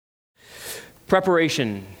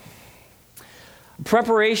Preparation.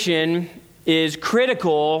 Preparation is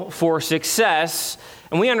critical for success,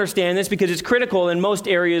 and we understand this because it's critical in most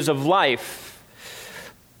areas of life.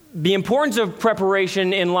 The importance of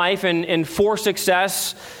preparation in life and for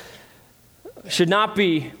success should not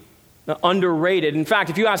be underrated. In fact,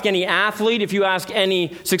 if you ask any athlete, if you ask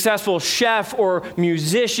any successful chef or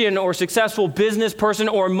musician or successful business person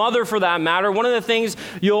or mother for that matter, one of the things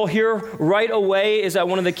you'll hear right away is that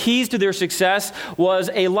one of the keys to their success was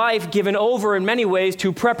a life given over in many ways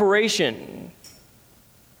to preparation.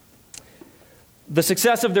 The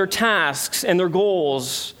success of their tasks and their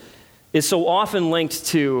goals is so often linked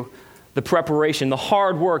to the preparation, the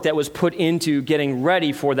hard work that was put into getting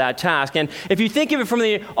ready for that task. And if you think of it from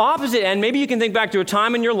the opposite end, maybe you can think back to a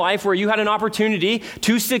time in your life where you had an opportunity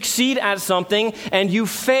to succeed at something and you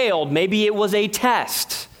failed. Maybe it was a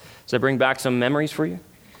test. Does that bring back some memories for you?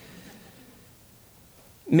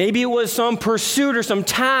 Maybe it was some pursuit or some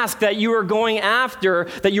task that you were going after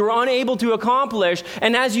that you were unable to accomplish.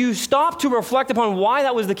 And as you stopped to reflect upon why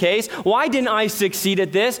that was the case, why didn't I succeed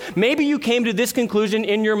at this? Maybe you came to this conclusion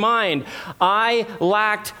in your mind. I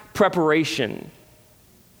lacked preparation.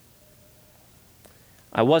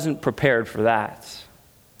 I wasn't prepared for that.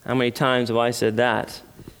 How many times have I said that?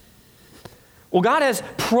 Well, God has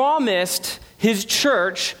promised His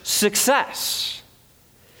church success.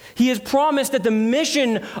 He has promised that the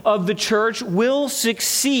mission of the church will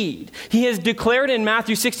succeed. He has declared in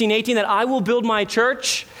Matthew 16:18 that I will build my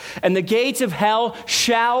church and the gates of hell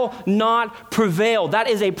shall not prevail. That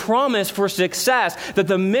is a promise for success, that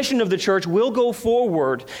the mission of the church will go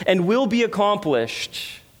forward and will be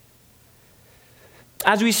accomplished.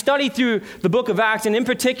 As we study through the book of Acts, and in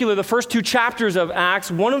particular the first 2 chapters of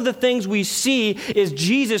Acts, one of the things we see is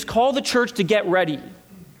Jesus call the church to get ready.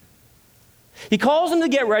 He calls them to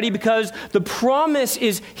get ready because the promise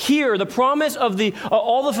is here. The promise of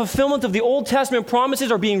all the fulfillment of the Old Testament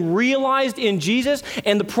promises are being realized in Jesus,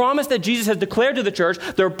 and the promise that Jesus has declared to the church,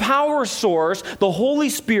 their power source, the Holy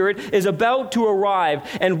Spirit, is about to arrive.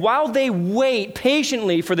 And while they wait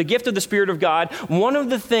patiently for the gift of the Spirit of God, one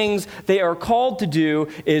of the things they are called to do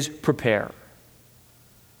is prepare.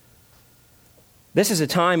 This is a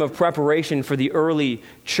time of preparation for the early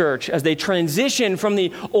church as they transition from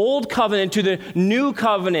the old covenant to the new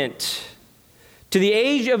covenant, to the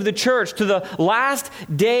age of the church, to the last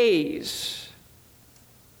days.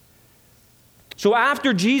 So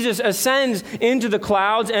after Jesus ascends into the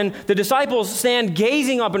clouds and the disciples stand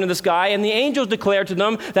gazing up into the sky, and the angels declare to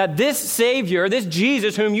them that this Savior, this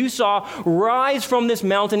Jesus whom you saw rise from this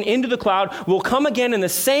mountain into the cloud, will come again in the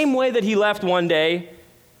same way that He left one day,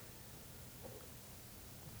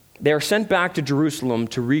 they are sent back to Jerusalem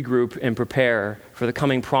to regroup and prepare for the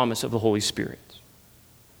coming promise of the Holy Spirit.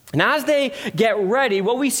 And as they get ready,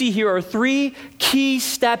 what we see here are 3 key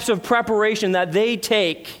steps of preparation that they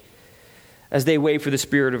take as they wait for the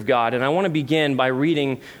Spirit of God. And I want to begin by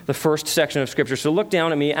reading the first section of Scripture. So look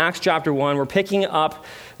down at me, Acts chapter 1. We're picking up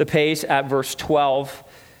the pace at verse 12.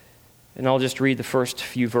 And I'll just read the first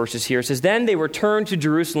few verses here. It says, "Then they returned to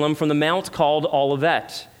Jerusalem from the mount called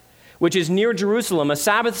Olivet, which is near Jerusalem, a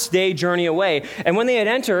Sabbath's day journey away. And when they had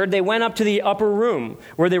entered, they went up to the upper room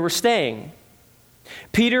where they were staying.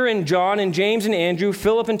 Peter and John and James and Andrew,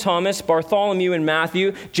 Philip and Thomas, Bartholomew and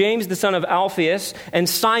Matthew, James the son of Alphaeus, and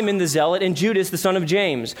Simon the Zealot, and Judas the son of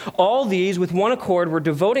James. All these with one accord were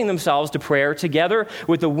devoting themselves to prayer together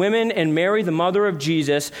with the women and Mary the mother of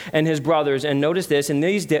Jesus and his brothers." And notice this, in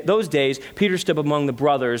those days, Peter stood among the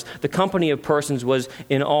brothers. The company of persons was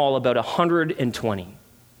in all about 120.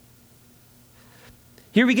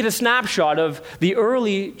 Here we get a snapshot of the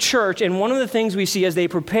early church, and one of the things we see as they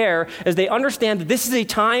prepare is they understand that this is a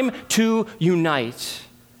time to unite.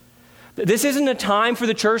 This isn't a time for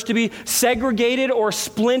the church to be segregated or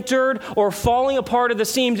splintered or falling apart at the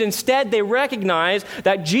seams. Instead, they recognize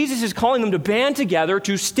that Jesus is calling them to band together,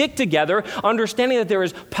 to stick together, understanding that there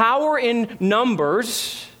is power in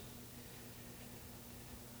numbers,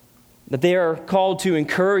 that they are called to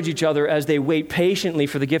encourage each other as they wait patiently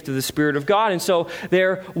for the gift of the Spirit of God. And so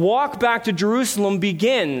their walk back to Jerusalem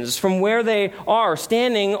begins from where they are,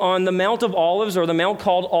 standing on the Mount of Olives, or the mount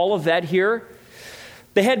called Olivet here.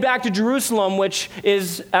 They head back to Jerusalem, which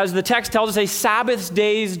is, as the text tells us, a Sabbath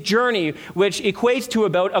day's journey, which equates to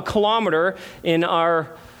about 1 kilometer in our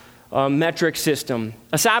metric system.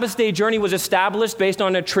 A Sabbath day journey was established based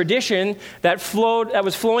on a tradition that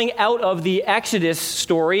was flowing out of the Exodus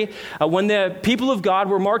story when the people of God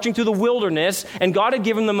were marching through the wilderness, and God had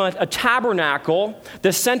given them a tabernacle,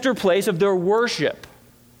 the center place of their worship.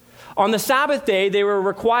 On the Sabbath day, they were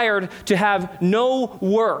required to have no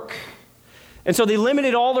work. And so they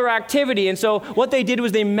limited all their activity. And so what they did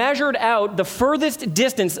was they measured out the furthest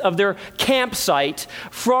distance of their campsite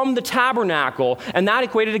from the tabernacle. And that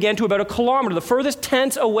equated again to about 1 kilometer. The furthest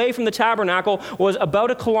tents away from the tabernacle was about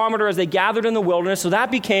 1 kilometer as they gathered in the wilderness. So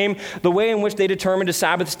that became the way in which they determined a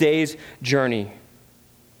Sabbath day's journey.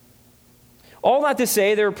 All that to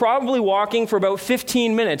say, they were probably walking for about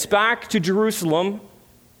 15 minutes back to Jerusalem.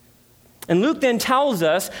 And Luke then tells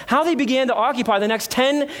us how they began to occupy the next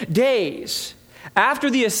 10 days.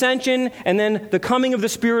 After the ascension and then the coming of the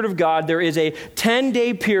Spirit of God, there is a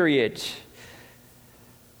 10-day period.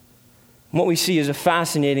 What we see is a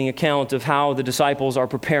fascinating account of how the disciples are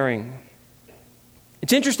preparing.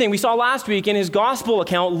 It's interesting, we saw last week in his gospel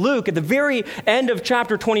account, Luke, at the very end of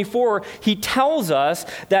chapter 24, he tells us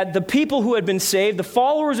that the people who had been saved, the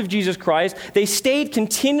followers of Jesus Christ, they stayed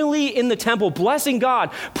continually in the temple, blessing God,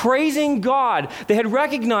 praising God. They had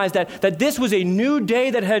recognized that this was a new day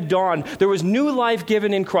that had dawned. There was new life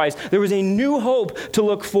given in Christ. There was a new hope to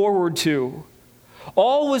look forward to.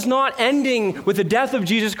 All was not ending with the death of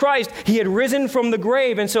Jesus Christ. He had risen from the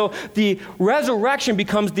grave. And so the resurrection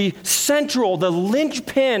becomes the central, the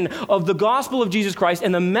linchpin of the gospel of Jesus Christ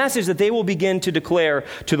and the message that they will begin to declare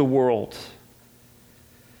to the world.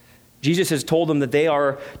 Jesus has told them that they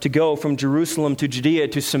are to go from Jerusalem to Judea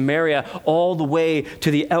to Samaria, all the way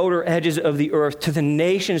to the outer edges of the earth, to the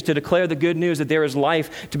nations, to declare the good news that there is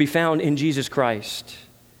life to be found in Jesus Christ.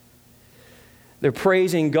 They're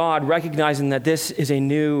praising God, recognizing that this is a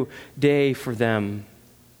new day for them.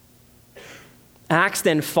 Acts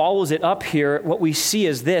then follows it up here. What we see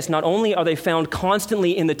is this. Not only are they found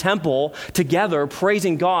constantly in the temple together,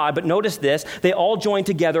 praising God, but notice this, they all join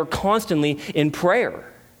together constantly in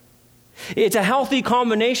prayer. It's a healthy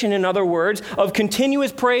combination, in other words, of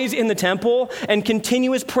continuous praise in the temple and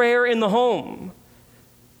continuous prayer in the home.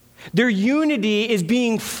 Their unity is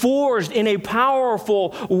being forged in a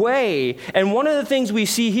powerful way. And one of the things we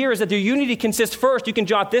see here is that their unity consists first, you can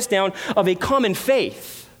jot this down, of a common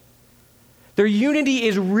faith. Their unity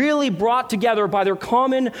is really brought together by their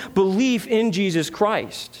common belief in Jesus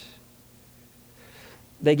Christ.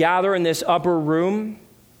 They gather in this upper room.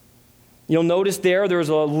 You'll notice there's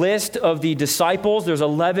a list of the disciples. There's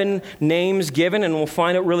 11 names given, and we'll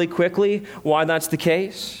find out really quickly why that's the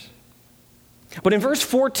case. But in verse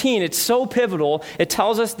 14, it's so pivotal, it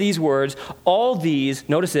tells us these words, all these,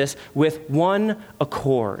 notice this, with one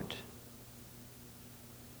accord.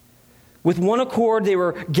 With one accord, they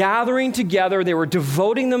were gathering together, they were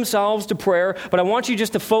devoting themselves to prayer, but I want you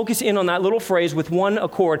just to focus in on that little phrase, with one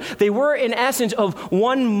accord. They were in essence of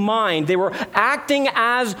one mind. They were acting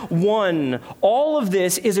as one. All of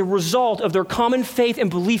this is a result of their common faith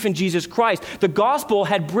and belief in Jesus Christ. The gospel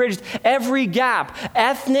had bridged every gap.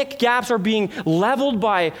 Ethnic gaps are being leveled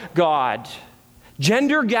by God.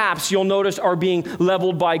 Gender gaps, you'll notice, are being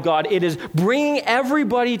leveled by God. It is bringing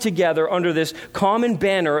everybody together under this common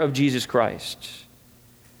banner of Jesus Christ.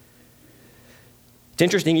 It's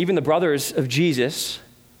interesting, even the brothers of Jesus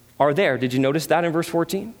are there. Did you notice that in verse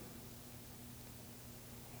 14?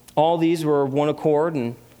 All these were of one accord,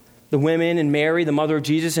 and the women and Mary, the mother of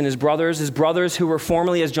Jesus, and his brothers who were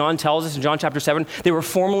formerly, as John tells us in John chapter 7, they were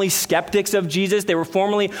formerly skeptics of Jesus. They were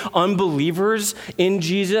formerly unbelievers in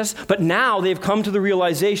Jesus. But now they've come to the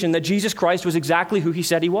realization that Jesus Christ was exactly who he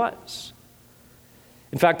said he was.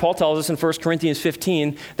 In fact, Paul tells us in 1 Corinthians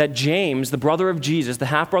 15 that James, the brother of Jesus, the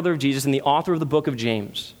half-brother of Jesus, and the author of the book of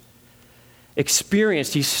James, he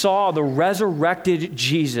saw the resurrected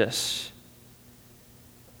Jesus.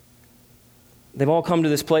 They've all come to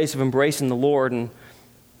this place of embracing the Lord. And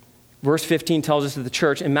verse 15 tells us that the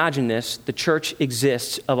church, imagine this, the church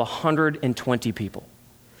exists of 120 people.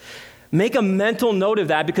 Make a mental note of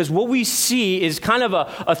that, because what we see is kind of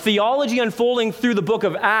a theology unfolding through the book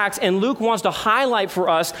of Acts, and Luke wants to highlight for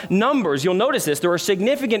us numbers. You'll notice this. There are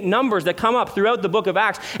significant numbers that come up throughout the book of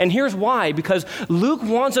Acts, and here's why. Because Luke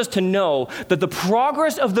wants us to know that the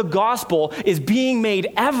progress of the gospel is being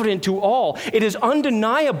made evident to all. It is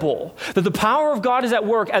undeniable that the power of God is at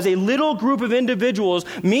work as a little group of individuals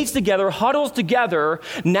meets together, huddles together.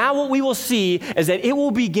 Now what we will see is that it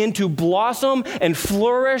will begin to blossom and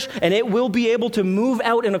flourish, and it will be able to move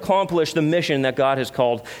out and accomplish the mission that God has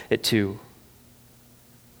called it to.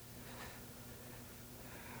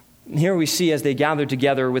 Here we see, as they gather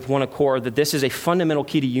together with one accord, that this is a fundamental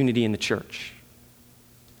key to unity in the church.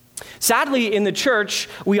 Sadly, in the church,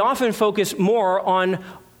 we often focus more on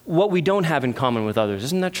what we don't have in common with others.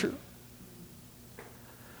 Isn't that true?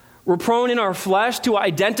 We're prone in our flesh to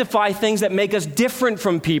identify things that make us different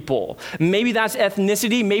from people. Maybe that's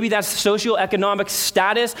ethnicity, maybe that's socioeconomic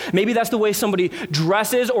status, maybe that's the way somebody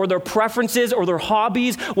dresses or their preferences or their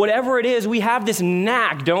hobbies. Whatever it is, we have this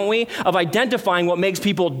knack, don't we, of identifying what makes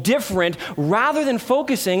people different rather than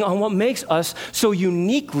focusing on what makes us so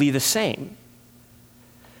uniquely the same.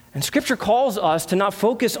 And Scripture calls us to not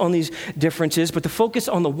focus on these differences, but to focus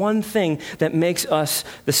on the one thing that makes us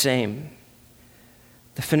the same.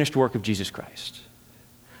 The finished work of Jesus Christ,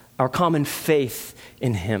 our common faith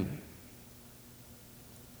in him.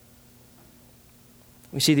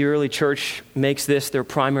 We see the early church makes this their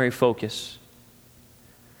primary focus.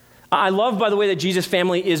 I love, by the way, that Jesus'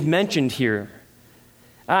 family is mentioned here.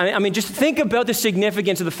 I mean, just think about the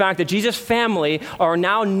significance of the fact that Jesus' family are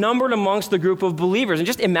now numbered amongst the group of believers. And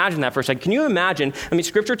just imagine that for a second. Can you imagine? I mean,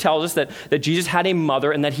 Scripture tells us that Jesus had a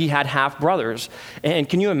mother and that he had half-brothers. And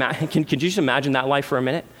can you just imagine that life for a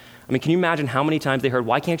minute? I mean, can you imagine how many times they heard,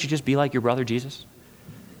 why can't you just be like your brother Jesus?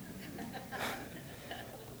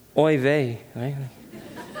 Oy vey, right?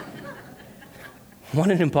 What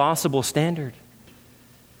an impossible standard.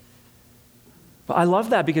 But I love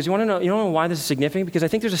that because you want to know why this is significant? Because I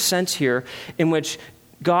think there's a sense here in which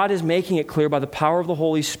God is making it clear by the power of the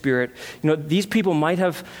Holy Spirit. These people might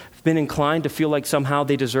have been inclined to feel like somehow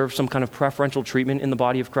they deserve some kind of preferential treatment in the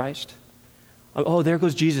body of Christ. Oh, there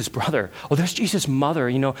goes Jesus' brother. Oh, there's Jesus' mother.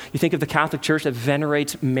 You think of the Catholic Church that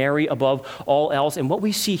venerates Mary above all else. And what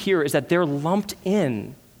we see here is that they're lumped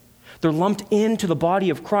in. They're lumped into the body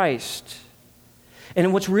of Christ.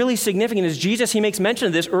 And what's really significant is Jesus, he makes mention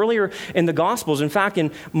of this earlier in the Gospels. In fact,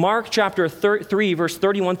 in Mark chapter 3, verse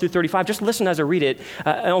 31 through 35, just listen as I read it.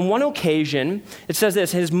 On one occasion, it says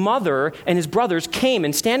this, his mother and his brothers came,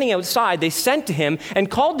 and standing outside, they sent to him and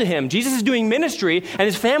called to him. Jesus is doing ministry, and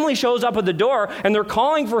his family shows up at the door, and they're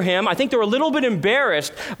calling for him. I think they're a little bit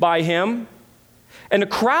embarrassed by him. And a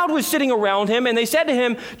crowd was sitting around him, and they said to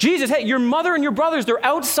him, Jesus, hey, your mother and your brothers, they're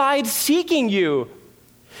outside seeking you.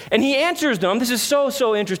 And he answers them, this is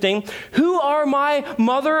so interesting, who are my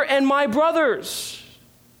mother and my brothers?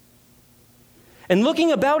 And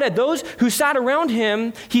looking about at those who sat around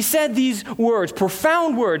him, he said these words,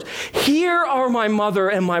 profound words, here are my mother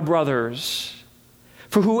and my brothers.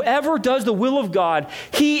 For whoever does the will of God,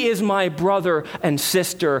 he is my brother and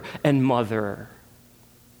sister and mother.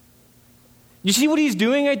 You see what he's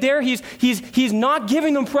doing right there? He's not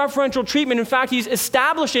giving them preferential treatment. In fact, he's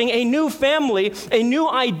establishing a new family, a new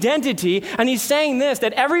identity, and he's saying this,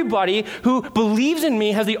 that everybody who believes in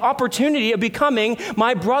me has the opportunity of becoming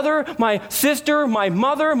my brother, my sister, my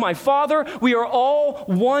mother, my father. We are all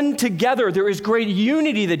one together. There is great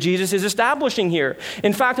unity that Jesus is establishing here.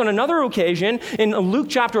 In fact, on another occasion, in Luke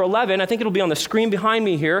chapter 11, I think it'll be on the screen behind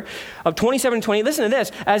me here, of 27 and 20, listen to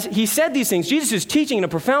this. As he said these things, Jesus is teaching in a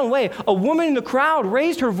profound way. A woman in the crowd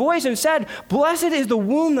raised her voice and said, blessed is the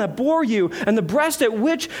womb that bore you and the breast at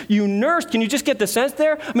which you nursed. Can you just get the sense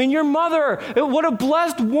there? I mean, your mother, what a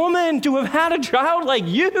blessed woman to have had a child like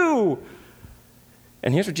you.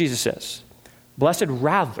 And here's what Jesus says. Blessed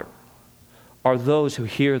rather are those who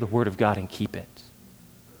hear the word of God and keep it.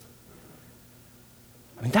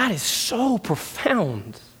 I mean, that is so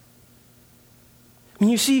profound. I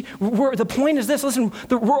mean, you see, the point is this, listen,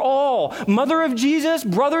 we're all, mother of Jesus,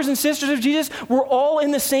 brothers and sisters of Jesus, we're all in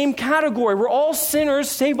the same category. We're all sinners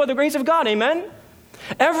saved by the grace of God, amen?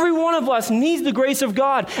 Every one of us needs the grace of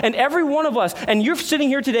God, and every one of us, and you're sitting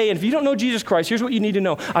here today, and if you don't know Jesus Christ, here's what you need to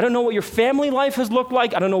know. I don't know what your family life has looked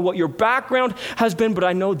like, I don't know what your background has been, but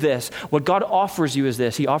I know this. What God offers you is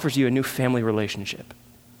this. He offers you a new family relationship.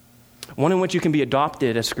 One in which you can be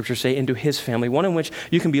adopted, as scriptures say, into his family. One in which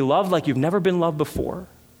you can be loved like you've never been loved before.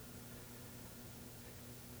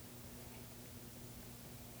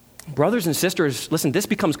 Brothers and sisters, listen, this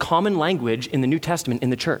becomes common language in the New Testament in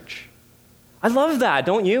the church. I love that,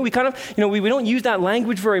 don't you? We kind of, we don't use that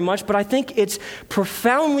language very much, but I think it's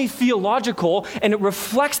profoundly theological and it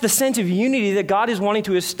reflects the sense of unity that God is wanting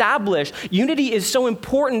to establish. Unity is so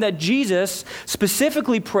important that Jesus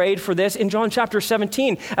specifically prayed for this in John chapter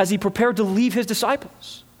 17 as he prepared to leave his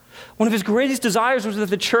disciples. One of his greatest desires was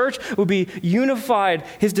that the church would be unified.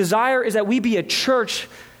 His desire is that we be a church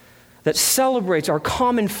that celebrates our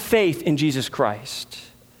common faith in Jesus Christ.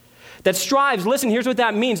 That strives, listen, here's what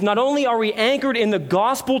that means. Not only are we anchored in the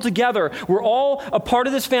gospel together, we're all a part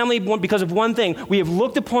of this family because of one thing. We have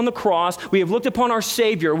looked upon the cross. We have looked upon our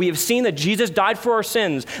Savior. We have seen that Jesus died for our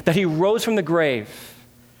sins, that he rose from the grave.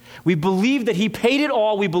 We believe that he paid it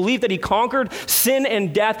all. We believe that he conquered sin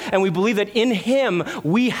and death. And we believe that in him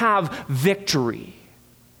we have victory.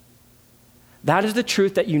 That is the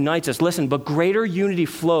truth that unites us. Listen, but greater unity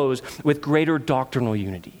flows with greater doctrinal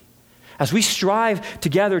unity. As we strive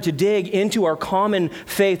together to dig into our common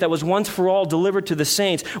faith that was once for all delivered to the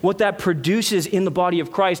saints, what that produces in the body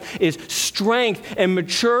of Christ is strength and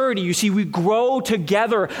maturity. You see, we grow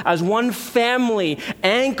together as one family,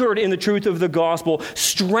 anchored in the truth of the gospel,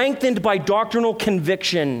 strengthened by doctrinal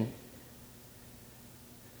conviction.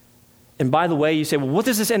 And by the way, you say, well, what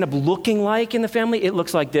does this end up looking like in the family? It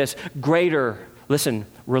looks like this: greater, listen,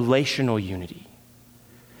 relational unity.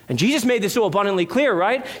 And Jesus made this so abundantly clear,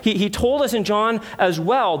 right? He told us in John as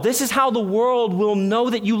well, this is how the world will know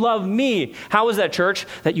that you love me. How is that, church?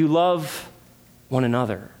 That you love one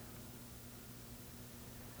another.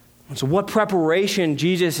 And so what preparation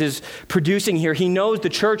Jesus is producing here? He knows the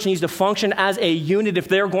church needs to function as a unit if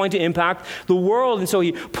they're going to impact the world. And so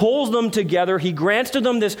he pulls them together. He grants to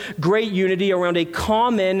them this great unity around a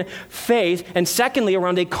common faith, and secondly,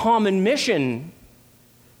 around a common mission.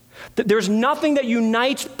 There's nothing that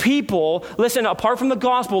unites people, listen, apart from the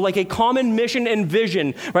gospel, like a common mission and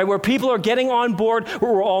vision, right? Where people are getting on board,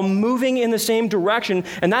 where we're all moving in the same direction.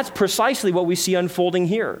 And that's precisely what we see unfolding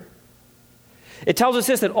here. It tells us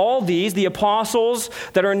this, that all these, the apostles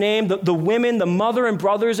that are named, the women, the mother and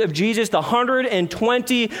brothers of Jesus, the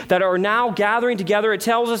 120 that are now gathering together, it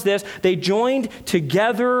tells us this: they joined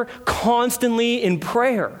together constantly in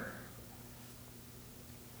prayer.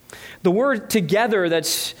 The word together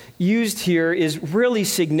that's used here is really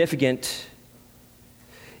significant.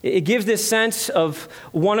 It gives this sense of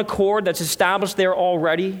one accord that's established there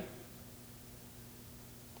already.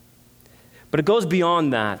 But it goes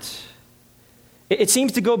beyond that. It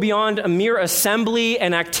seems to go beyond a mere assembly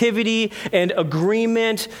and activity and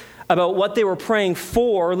agreement about what they were praying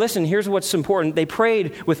for. Listen, here's what's important. They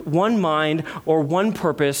prayed with one mind or one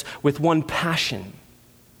purpose, with one passion.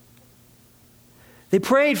 They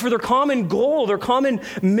prayed for their common goal, their common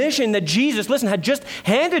mission that Jesus, listen, had just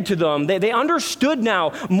handed to them. They understood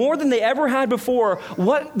now, more than they ever had before,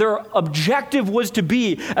 what their objective was to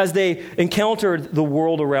be as they encountered the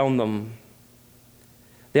world around them.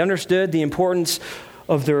 They understood the importance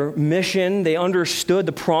of their mission. They understood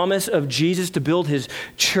the promise of Jesus to build his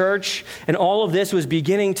church. And all of this was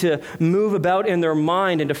beginning to move about in their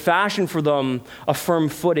mind and to fashion for them a firm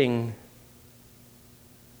footing.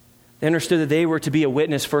 They understood that they were to be a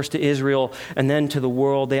witness first to Israel and then to the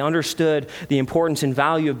world. They understood the importance and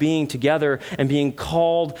value of being together and being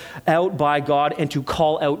called out by God and to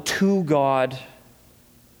call out to God.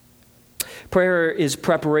 Prayer is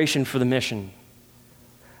preparation for the mission.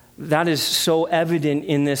 That is so evident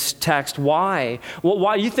in this text. Why? Well,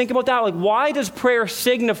 why? You think about that. Like, why does prayer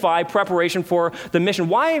signify preparation for the mission?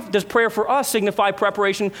 Why does prayer for us signify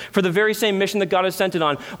preparation for the very same mission that God has sent it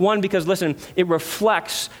on? One, because, listen, it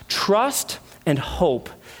reflects trust and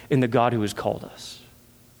hope in the God who has called us.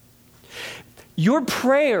 Your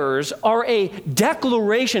prayers are a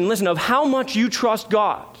declaration, listen, of how much you trust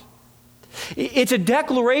God. It's a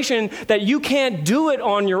declaration that you can't do it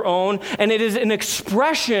on your own, and it is an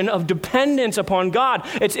expression of dependence upon God.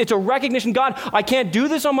 It's a recognition, God, I can't do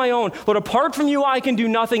this on my own, but apart from you, I can do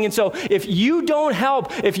nothing. And so if you don't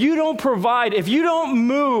help, if you don't provide, if you don't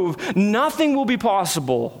move, nothing will be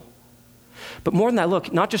possible. But more than that,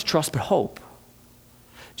 look, not just trust, but hope.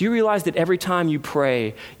 Do you realize that every time you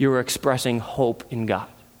pray, you're expressing hope in God?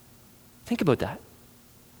 Think about that.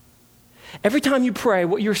 Every time you pray,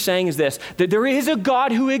 what you're saying is this: that there is a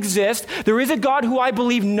God who exists, there is a God who I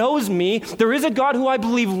believe knows me, there is a God who I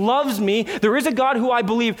believe loves me, there is a God who I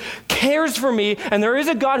believe cares for me, and there is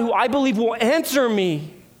a God who I believe will answer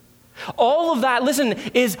me. All of that, listen,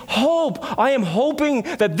 is hope. I am hoping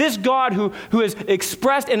that this God who has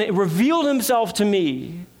expressed and revealed himself to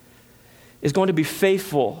me is going to be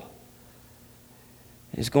faithful,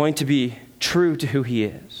 is going to be true to who he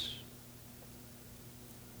is.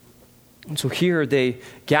 And so here they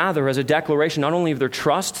gather as a declaration not only of their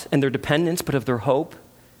trust and their dependence, but of their hope.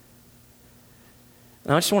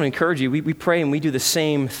 And I just want to encourage you, we pray and we do the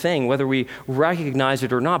same thing, whether we recognize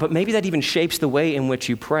it or not, but maybe that even shapes the way in which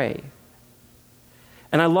you pray.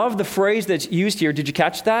 And I love the phrase that's used here. Did you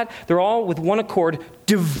catch that? They're all with one accord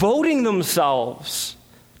devoting themselves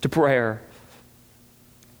to prayer.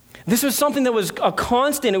 This was something that was a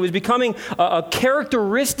constant. It was becoming a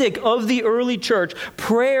characteristic of the early church.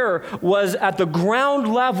 Prayer was at the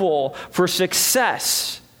ground level for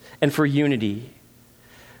success and for unity.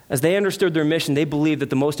 As they understood their mission, they believed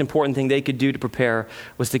that the most important thing they could do to prepare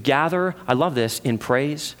was to gather, I love this, in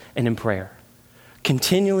praise and in prayer.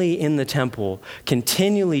 Continually in the temple,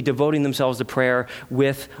 continually devoting themselves to prayer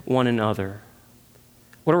with one another.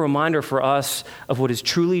 What a reminder for us of what is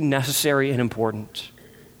truly necessary and important.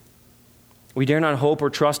 We dare not hope or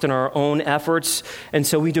trust in our own efforts, and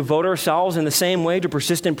so we devote ourselves in the same way to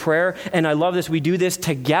persistent prayer. And I love this, we do this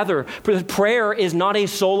together. Prayer is not a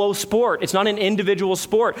solo sport. It's not an individual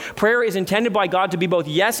sport. Prayer is intended by God to be both,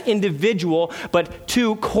 yes, individual, but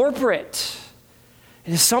two, corporate.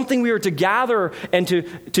 It is something we are to gather and to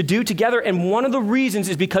do together, and one of the reasons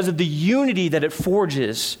is because of the unity that it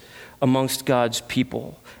forges amongst God's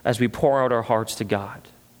people as we pour out our hearts to God.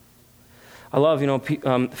 I love,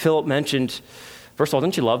 Philip mentioned, first of all,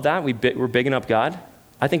 didn't you love that? We're bigging up God.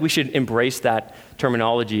 I think we should embrace that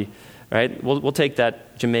terminology, right? We'll take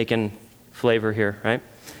that Jamaican flavor here, right?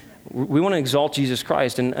 We want to exalt Jesus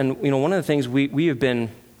Christ. And one of the things we have been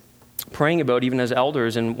praying about, even as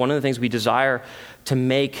elders, and one of the things we desire to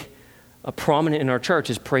make prominent in our church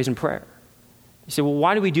is praise and prayer. You say, well,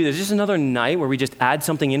 why do we do this? Is this another night where we just add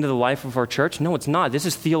something into the life of our church? No, it's not. This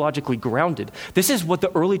is theologically grounded. This is what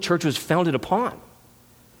the early church was founded upon.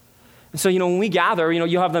 And so, when we gather,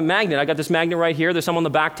 you have the magnet. I got this magnet right here. There's some on the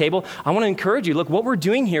back table. I want to encourage you. Look, what we're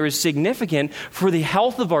doing here is significant for the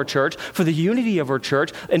health of our church, for the unity of our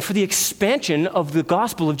church, and for the expansion of the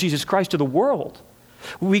gospel of Jesus Christ to the world.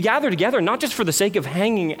 We gather together not just for the sake of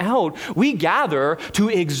hanging out. We gather to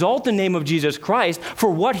exalt the name of Jesus Christ for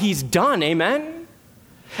what he's done. Amen?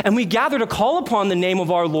 And we gather to call upon the name of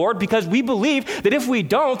our Lord because we believe that if we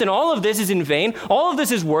don't, then all of this is in vain. All of this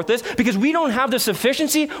is worthless because we don't have the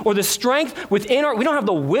sufficiency or the strength within we don't have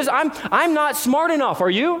the wisdom. I'm not smart enough. Are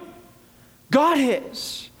you? God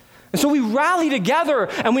is. And so we rally together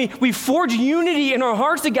and we forge unity in our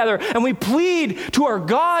hearts together and we plead to our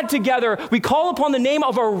God together. We call upon the name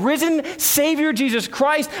of our risen Savior, Jesus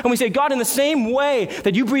Christ, and we say, God, in the same way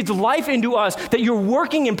that you breathed life into us, that you're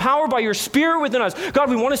working in power by your Spirit within us, God,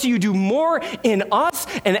 we want to see you do more in us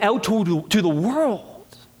and out to the world.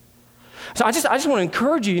 So I just want to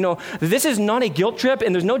encourage you, this is not a guilt trip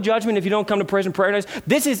and there's no judgment if you don't come to praise and prayer nights.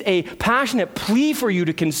 This is a passionate plea for you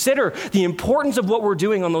to consider the importance of what we're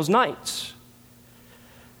doing on those nights.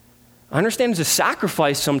 I understand it's a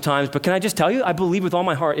sacrifice sometimes, but can I just tell you, I believe with all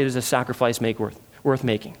my heart it is a sacrifice worth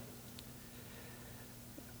making.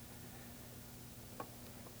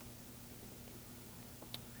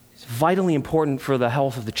 Vitally important for the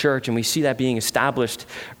health of the church, and we see that being established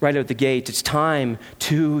right out the gate. It's time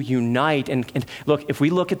to unite. And look, if we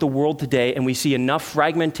look at the world today and we see enough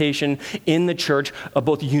fragmentation in the church,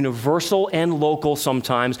 both universal and local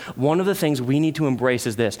sometimes, one of the things we need to embrace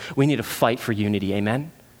is this. We need to fight for unity,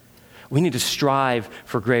 amen? We need to strive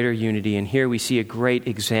for greater unity, and here we see a great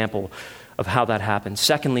example of how that happens.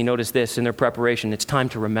 Secondly, notice this in their preparation, it's time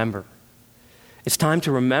to remember. It's time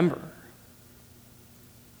to remember.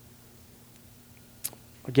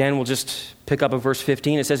 Again, we'll just pick up at verse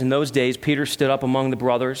 15. It says, in those days, Peter stood up among the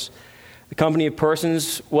brothers. The company of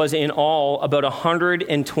persons was in all about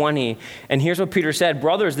 120. And here's what Peter said,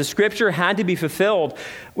 brothers, the scripture had to be fulfilled,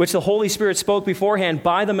 which the Holy Spirit spoke beforehand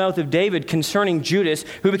by the mouth of David concerning Judas,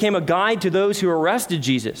 who became a guide to those who arrested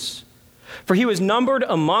Jesus. For he was numbered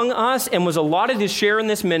among us and was allotted his share in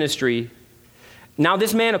this ministry. Now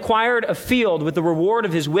this man acquired a field with the reward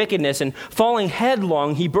of his wickedness, and falling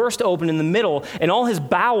headlong, he burst open in the middle, and all his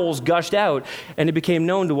bowels gushed out, and it became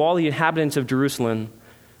known to all the inhabitants of Jerusalem,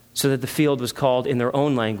 so that the field was called in their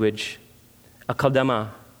own language, Akeldama,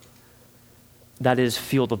 that is,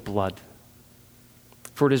 field of blood.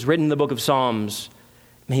 For it is written in the book of Psalms,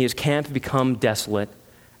 may his camp become desolate,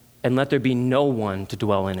 and let there be no one to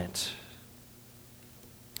dwell in it.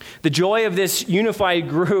 The joy of this unified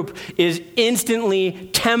group is instantly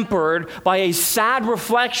tempered by a sad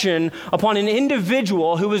reflection upon an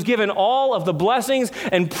individual who was given all of the blessings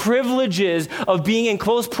and privileges of being in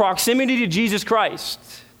close proximity to Jesus Christ.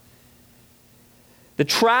 The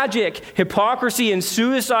tragic hypocrisy and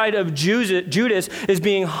suicide of Judas is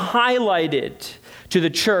being highlighted to the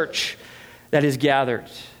church that is gathered.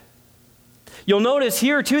 You'll notice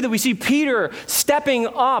here, too, that we see Peter stepping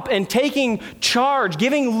up and taking charge,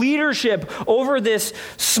 giving leadership over this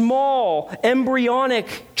small, embryonic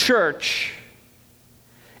church.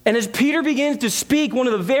 And as Peter begins to speak, one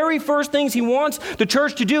of the very first things he wants the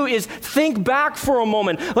church to do is think back for a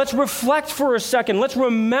moment. Let's reflect for a second. Let's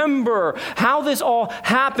remember how this all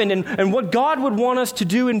happened and what God would want us to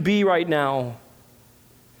do and be right now.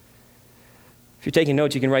 If you're taking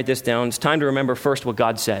notes, you can write this down. It's time to remember first what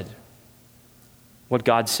God said. What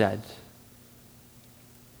God said.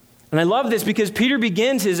 And I love this because Peter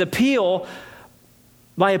begins his appeal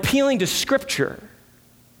by appealing to Scripture.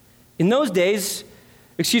 In those days,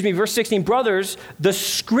 verse 16, brothers, the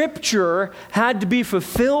Scripture had to be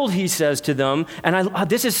fulfilled, he says to them, and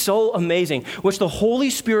this is so amazing, which the Holy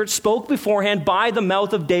Spirit spoke beforehand by the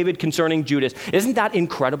mouth of David concerning Judas. Isn't that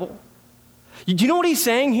incredible? Do you know what he's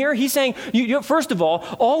saying here? He's saying, first of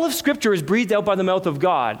all of Scripture is breathed out by the mouth of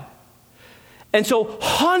God. And so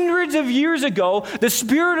hundreds of years ago, the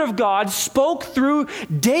Spirit of God spoke through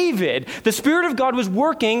David. The Spirit of God was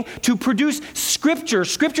working to produce Scripture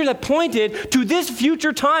that pointed to this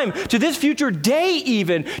future time, to this future day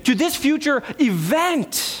even, to this future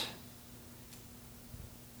event.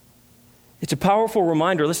 It's a powerful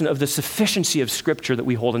reminder, listen, of the sufficiency of Scripture that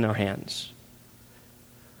we hold in our hands.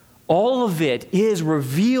 All of it is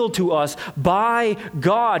revealed to us by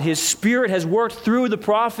God. His Spirit has worked through the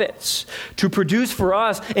prophets to produce for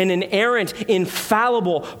us an inerrant,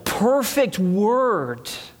 infallible, perfect word.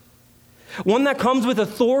 One that comes with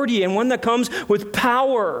authority and one that comes with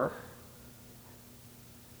power.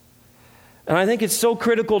 And I think it's so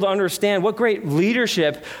critical to understand what great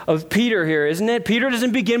leadership of Peter here, isn't it? Peter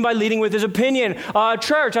doesn't begin by leading with his opinion.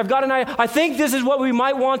 Church, I think this is what we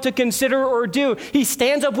might want to consider or do. He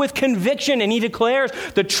stands up with conviction and he declares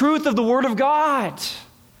the truth of the Word of God.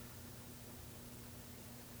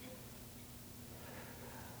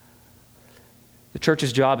 The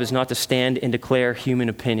church's job is not to stand and declare human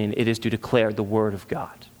opinion. It is to declare the Word of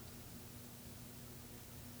God.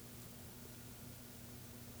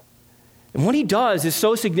 And what he does is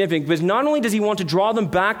so significant because not only does he want to draw them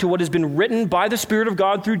back to what has been written by the Spirit of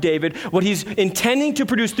God through David, what he's intending to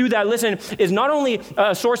produce through that, listen, is not only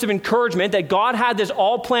a source of encouragement that God had this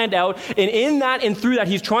all planned out, and in that and through that,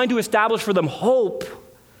 he's trying to establish for them hope.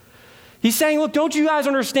 He's saying, look, don't you guys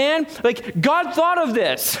understand? Like, God thought of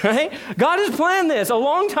this, right? God has planned this a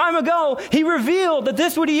long time ago. He revealed that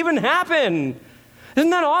this would even happen.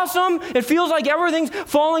 Isn't that awesome? It feels like everything's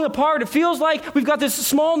falling apart. It feels like we've got this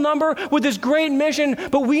small number with this great mission,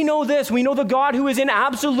 but we know this. We know the God who is in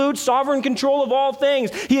absolute sovereign control of all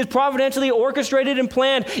things. He has providentially orchestrated and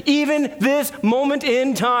planned even this moment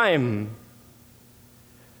in time.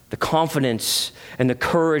 The confidence and the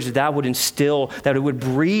courage that would instill, that it would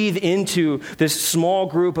breathe into this small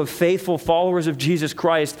group of faithful followers of Jesus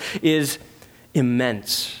Christ is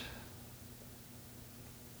immense.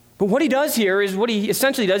 But what he does here is what he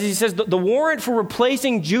essentially does is he says the warrant for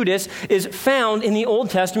replacing Judas is found in the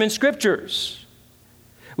Old Testament Scriptures.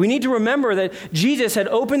 We need to remember that Jesus had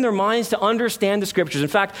opened their minds to understand the Scriptures. In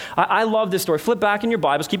fact, I love this story. Flip back in your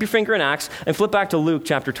Bibles, keep your finger in Acts, and flip back to Luke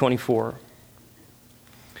chapter 24.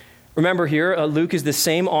 Remember here, Luke is the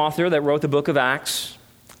same author that wrote the book of Acts.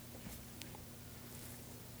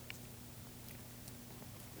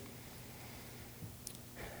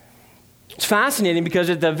 It's fascinating because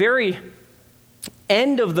at the very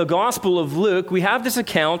end of the Gospel of Luke, we have this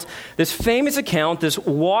account, this famous account, this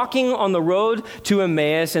walking on the road to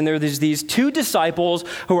Emmaus, and there's these two disciples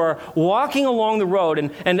who are walking along the road.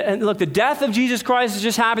 And look, the death of Jesus Christ has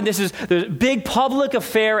just happened. This is the big public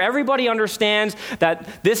affair. Everybody understands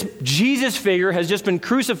that this Jesus figure has just been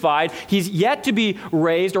crucified. He's yet to be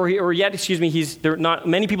raised,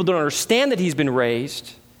 many people don't understand that he's been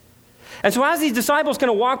raised. And so as these disciples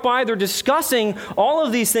kind of walk by, they're discussing all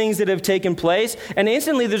of these things that have taken place, and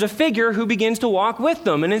instantly there's a figure who begins to walk with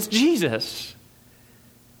them, and it's Jesus.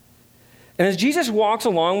 And as Jesus walks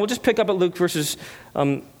along, we'll just pick up at Luke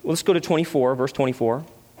let's go to 24, verse 24.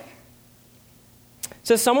 It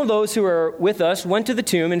says, some of those who were with us went to the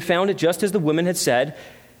tomb and found it just as the women had said,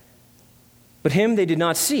 but him they did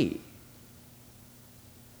not see.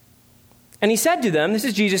 And he said to them, this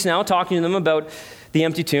is Jesus now talking to them about the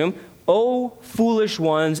empty tomb, O foolish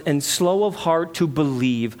ones and slow of heart to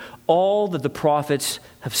believe all that the prophets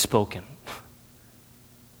have spoken.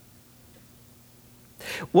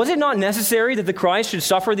 Was it not necessary that the Christ should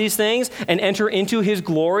suffer these things and enter into his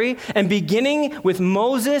glory? And beginning with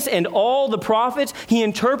Moses and all the prophets, he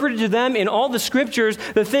interpreted to them in all the Scriptures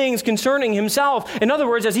the things concerning himself. In other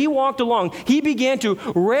words, as he walked along, he began to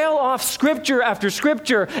rail off Scripture after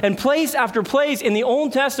Scripture and place after place in the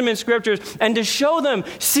Old Testament Scriptures and to show them,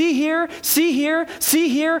 see here, see here, see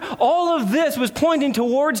here. All of this was pointing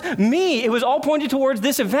towards me. It was all pointing towards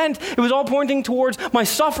this event. It was all pointing towards my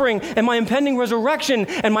suffering and my impending resurrection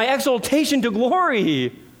and my exaltation to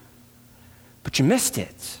glory. But you missed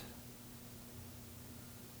it.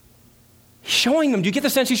 He's showing them, do you get the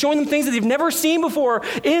sense? He's showing them things that they've never seen before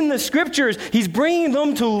in the Scriptures. He's bringing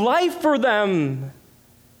them to life for them.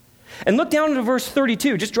 And look down to verse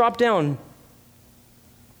 32. Just drop down.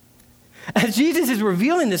 As Jesus is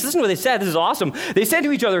revealing this, listen to what they said. This is awesome. They said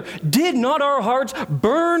to each other, did not our hearts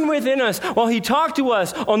burn within us while he talked to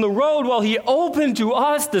us on the road, while he opened to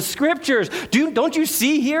us the Scriptures? Don't you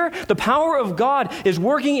see here? The power of God is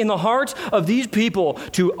working in the hearts of these people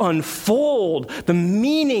to unfold the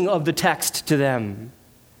meaning of the text to them.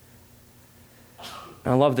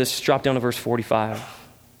 I love this. Drop down to verse 45.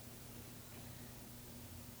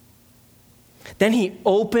 Then he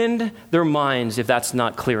opened their minds, if that's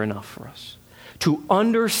not clear enough for us, to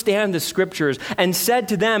understand the scriptures, and said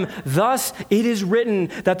to them, thus it is written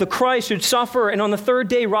that the Christ should suffer and on the third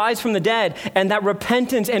day rise from the dead, and that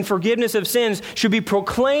repentance and forgiveness of sins should be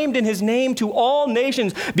proclaimed in his name to all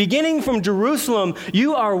nations, beginning from Jerusalem.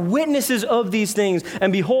 You are witnesses of these things,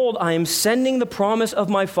 and behold, I am sending the promise of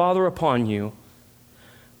my Father upon you.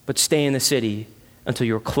 But stay in the city until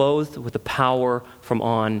you're clothed with the power from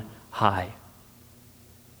on high.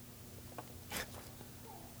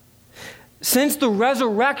 Since the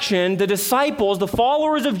resurrection, the disciples, the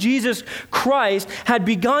followers of Jesus Christ, had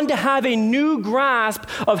begun to have a new grasp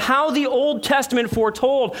of how the Old Testament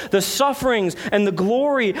foretold the sufferings and the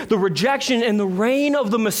glory, the rejection and the reign of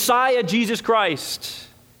the Messiah, Jesus Christ.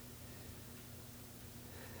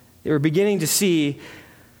 They were beginning to see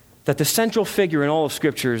that the central figure in all of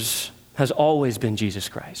Scriptures has always been Jesus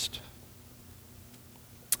Christ.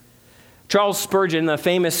 Charles Spurgeon, the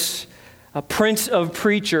famous Prince of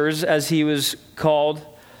Preachers, as he was called,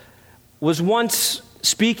 was once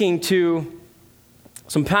speaking to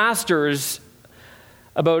some pastors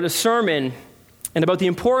about a sermon and about the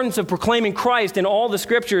importance of proclaiming Christ in all the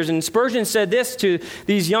scriptures. And Spurgeon said this to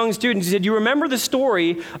these young students. He said, you remember the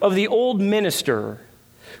story of the old minister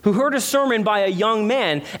who heard a sermon by a young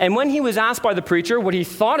man, and when he was asked by the preacher what he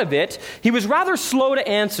thought of it, he was rather slow to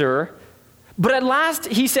answer. But at last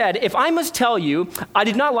he said, if I must tell you, I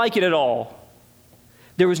did not like it at all.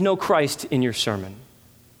 There was no Christ in your sermon.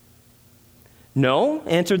 No,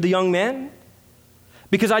 answered the young man,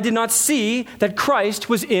 because I did not see that Christ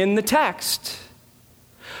was in the text.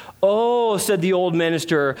 Oh, said the old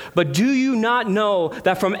minister, but do you not know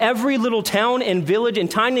that from every little town and village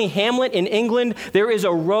and tiny hamlet in England, there is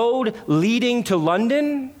a road leading to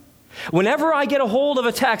London? Whenever I get a hold of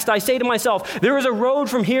a text, I say to myself, there is a road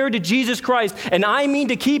from here to Jesus Christ, and I mean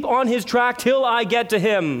to keep on his track till I get to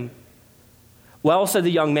him. Well, said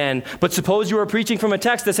the young man, but suppose you are preaching from a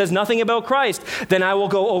text that says nothing about Christ. Then I will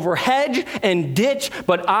go over hedge and ditch,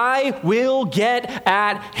 but I will get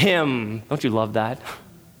at him. Don't you love that?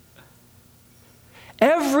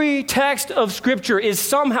 Every text of Scripture is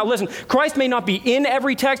somehow, listen, Christ may not be in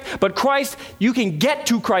every text, but Christ, you can get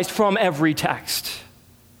to Christ from every text.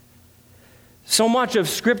 So much of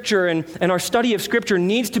Scripture and our study of Scripture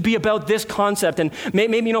needs to be about this concept. And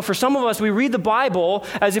maybe, for some of us, we read the Bible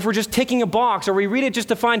as if we're just ticking a box, or we read it just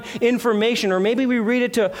to find information, or maybe we read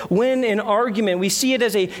it to win an argument. We see it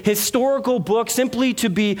as a historical book simply to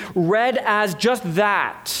be read as just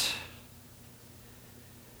that.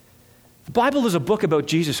 The Bible is a book about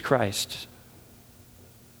Jesus Christ.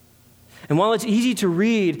 And while it's easy to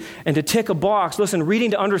read and to tick a box, listen,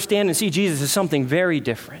 reading to understand and see Jesus is something very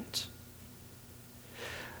different.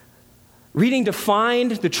 Reading to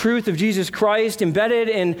find the truth of Jesus Christ embedded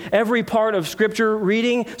in every part of Scripture,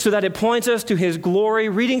 reading so that it points us to his glory,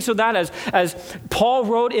 reading so that as Paul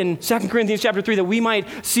wrote in 2 Corinthians chapter 3, that we might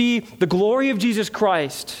see the glory of Jesus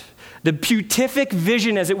Christ, the beatific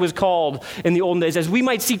vision as it was called in the olden days, as we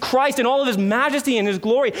might see Christ in all of his majesty and his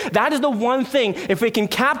glory. That is the one thing, if it can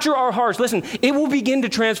capture our hearts, listen, it will begin to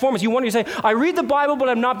transform us. You want to say, I read the Bible, but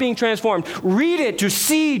I'm not being transformed. Read it to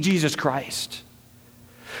see Jesus Christ.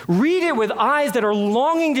 Read it with eyes that are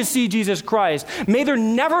longing to see Jesus Christ. May there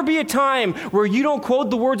never be a time where you don't quote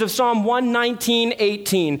the words of Psalm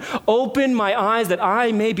 119:18. Open my eyes that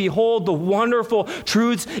I may behold the wonderful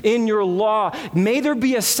truths in your law. May there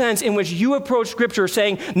be a sense in which you approach Scripture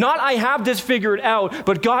saying, not I have this figured out,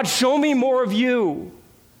 but God, show me more of you.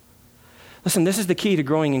 Listen, this is the key to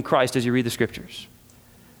growing in Christ as you read the Scriptures.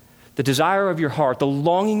 The desire of your heart, the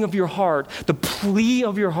longing of your heart, the plea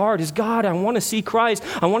of your heart is, God, I want to see Christ.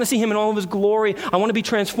 I want to see him in all of his glory. I want to be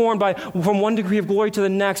transformed from one degree of glory to the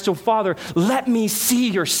next. So, Father, let me see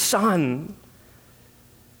your Son.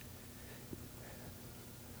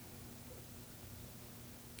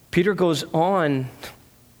 Peter goes on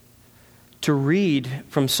to read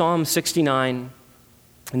from Psalm 69,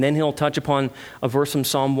 and then he'll touch upon a verse from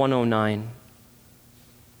Psalm 109.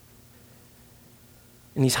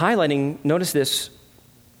 And he's highlighting, notice this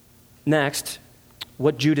next,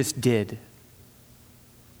 what Judas did.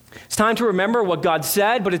 It's time to remember what God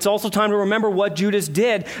said, but it's also time to remember what Judas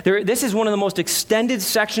did. This is one of the most extended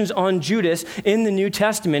sections on Judas in the New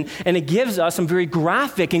Testament, and it gives us some very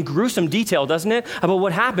graphic and gruesome detail, doesn't it, about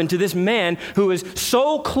what happened to this man who is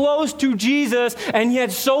so close to Jesus and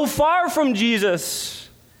yet so far from Jesus.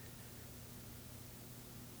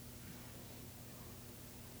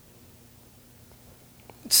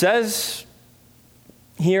 It says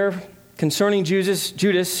here, concerning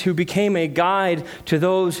Judas, who became a guide to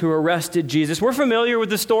those who arrested Jesus. We're familiar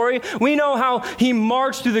with the story. We know how he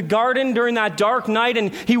marched through the garden during that dark night,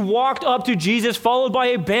 and he walked up to Jesus, followed by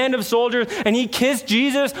a band of soldiers, and he kissed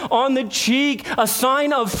Jesus on the cheek, a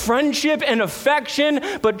sign of friendship and affection,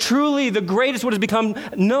 but truly the greatest, what has become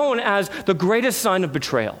known as the greatest sign of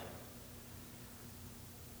betrayal.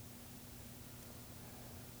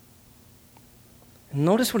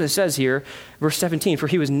 Notice what it says here, verse 17, for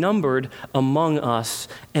he was numbered among us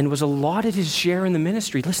and was allotted his share in the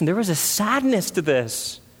ministry. Listen, there was a sadness to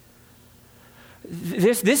this.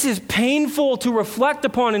 This is painful to reflect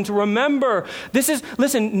upon and to remember.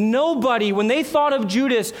 Listen, nobody, when they thought of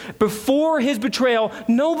Judas before his betrayal,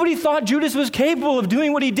 nobody thought Judas was capable of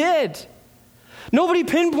doing what he did. Nobody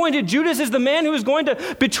pinpointed Judas as the man who was going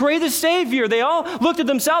to betray the Savior. They all looked at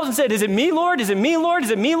themselves and said, is it me, Lord? Is it me, Lord? Is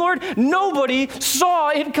it me, Lord? Nobody saw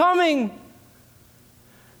it coming.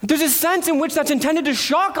 There's a sense in which that's intended to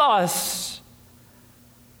shock us.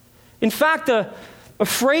 In fact, a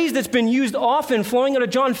phrase that's been used often, flowing out of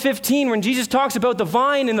John 15, when Jesus talks about the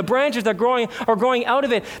vine and the branches that are growing out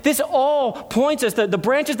of it. This all points us that the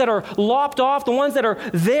branches that are lopped off, the ones that are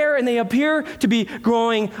there and they appear to be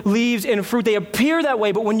growing leaves and fruit, they appear that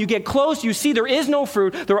way, but when you get close, you see there is no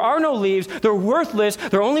fruit, there are no leaves, they're worthless,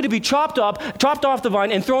 they're only to be chopped off the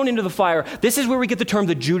vine and thrown into the fire. This is where we get the term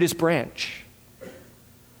the Judas branch.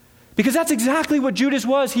 Because that's exactly what Judas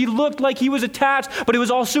was. He looked like he was attached, but it was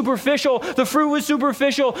all superficial. The fruit was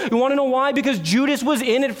superficial. You want to know why? Because Judas was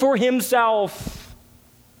in it for himself.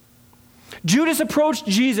 Judas approached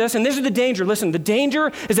Jesus, and this is the danger. Listen, the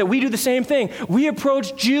danger is that we do the same thing. We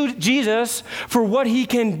approach Jesus for what he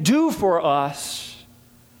can do for us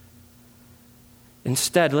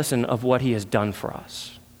instead, listen, of what he has done for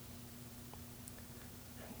us.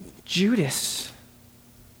 Judas,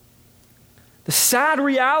 the sad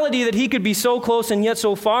reality that he could be so close and yet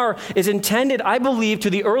so far is intended, I believe,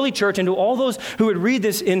 to the early church and to all those who would read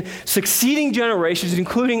this in succeeding generations,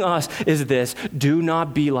 including us, is this: do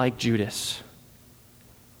not be like Judas.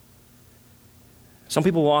 Some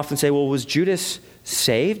people will often say, well, was Judas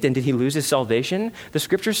saved and did he lose his salvation? The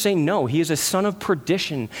scriptures say no. He is a son of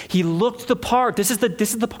perdition. He looked the part. This is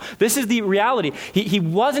the reality. He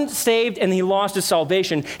wasn't saved and he lost his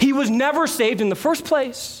salvation. He was never saved in the first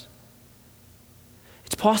place.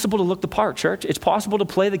 It's possible to look the part, church. It's possible to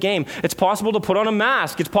play the game. It's possible to put on a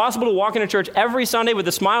mask. It's possible to walk into church every Sunday with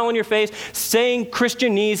a smile on your face, saying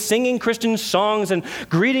Christianese, singing Christian songs, and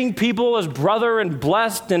greeting people as brother and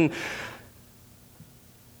blessed, and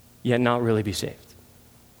yet not really be saved.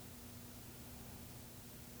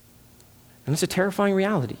 And it's a terrifying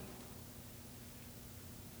reality.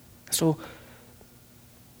 So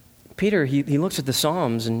Peter, he looks at the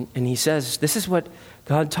Psalms and he says, this is what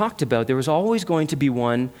God talked about. There was always going to be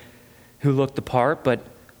one who looked the part but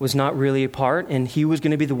was not really a part, and he was going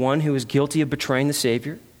to be the one who was guilty of betraying the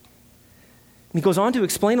Savior. And he goes on to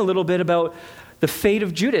explain a little bit about the fate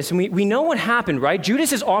of Judas. And we know what happened, right?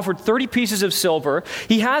 Judas is offered 30 pieces of silver.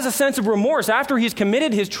 He has a sense of remorse after he's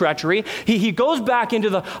committed his treachery. He goes back into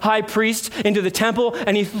the high priest, into the temple,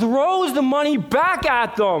 and he throws the money back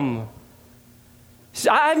at them.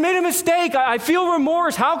 I made a mistake. I feel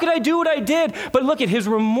remorse. How could I do what I did? But look at his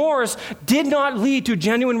remorse did not lead to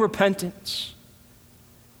genuine repentance.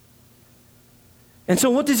 And so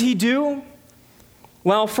what does he do?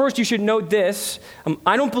 Well, first you should note this.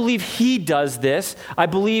 I don't believe he does this. I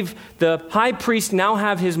believe the high priests now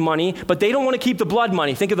have his money, but they don't want to keep the blood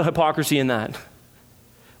money. Think of the hypocrisy in that.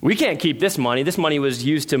 We can't keep this money. This money was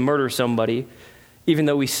used to murder somebody, even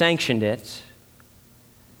though we sanctioned it.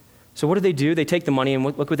 So what do? They take the money, and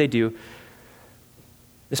look what they do.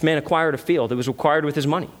 This man acquired a field. It was acquired with his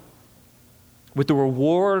money, with the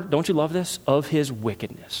reward, don't you love this, of his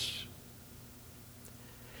wickedness.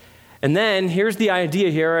 And then, here's the idea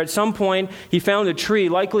here. At some point, he found a tree,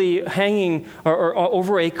 likely hanging or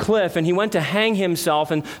over a cliff, and he went to hang himself,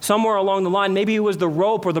 and somewhere along the line, maybe it was the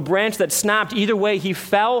rope or the branch that snapped. Either way, he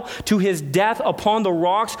fell to his death upon the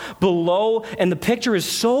rocks below, and the picture is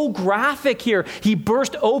so graphic here. He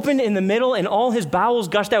burst open in the middle, and all his bowels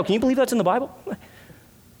gushed out. Can you believe that's in the Bible?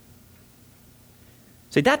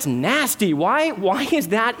 Say, that's nasty. Why is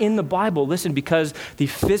that in the Bible? Listen, because the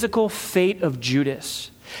physical fate of Judas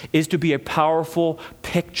is to be a powerful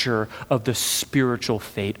picture of the spiritual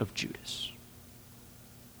fate of Judas.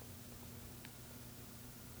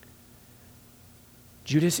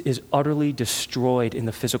 Judas is utterly destroyed in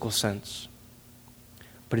the physical sense.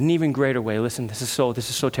 But in an even greater way, listen, this is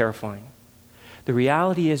so terrifying. The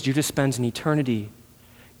reality is Judas spends an eternity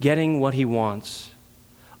getting what he wants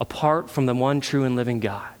apart from the one true and living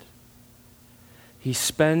God. he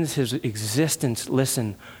spends his existence,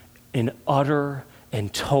 listen, in utter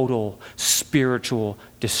and total spiritual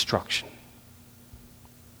destruction.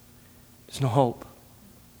 There's no hope.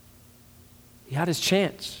 He had his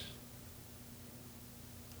chance.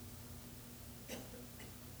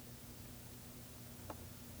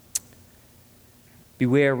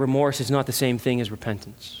 Beware, remorse is not the same thing as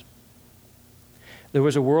repentance. There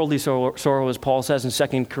was a worldly sorrow, as Paul says in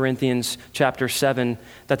 2 Corinthians chapter 7,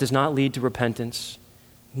 that does not lead to repentance.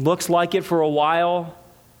 Looks like it for a while.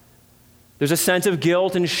 There's a sense of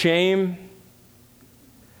guilt and shame.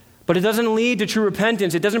 But it doesn't lead to true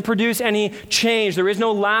repentance. It doesn't produce any change. There is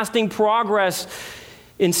no lasting progress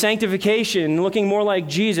in sanctification, looking more like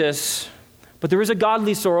Jesus. But there is a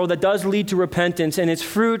godly sorrow that does lead to repentance, and its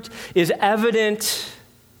fruit is evident.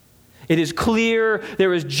 It is clear.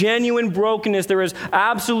 There is genuine brokenness. There is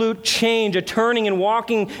absolute change, a turning and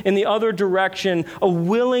walking in the other direction, a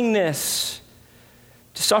willingness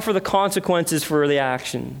to suffer the consequences for the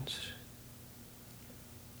actions.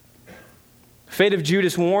 The fate of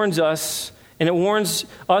Judas warns us, and it warns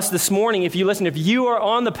us this morning. If you are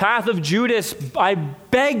on the path of Judas, I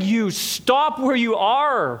beg you, stop where you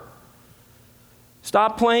are.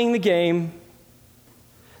 Stop playing the game.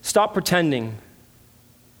 Stop pretending.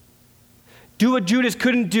 Do what Judas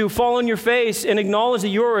couldn't do. Fall on your face and acknowledge that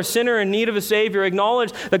you are a sinner in need of a Savior.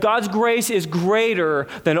 Acknowledge that God's grace is greater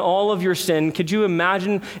than all of your sin. Could you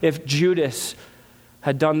imagine if Judas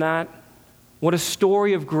had done that? What a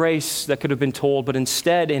story of grace that could have been told, but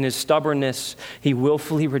instead, in his stubbornness, he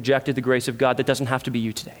willfully rejected the grace of God. That doesn't have to be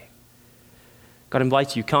you today. God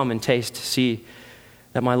invites you, come and taste, see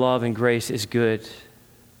that my love and grace is good.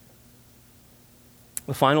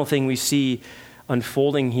 The final thing we see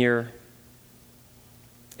unfolding here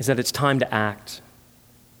is that it's time to act.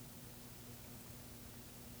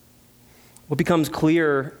 What becomes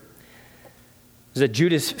clear is that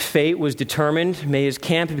Judas' fate was determined. May his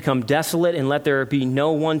camp become desolate and let there be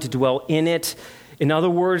no one to dwell in it. In other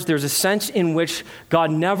words, there's a sense in which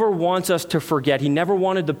God never wants us to forget. He never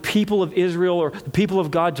wanted the people of Israel or the people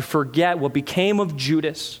of God to forget what became of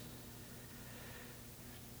Judas.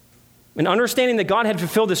 And understanding that God had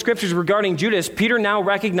fulfilled the scriptures regarding Judas, Peter now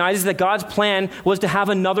recognizes that God's plan was to have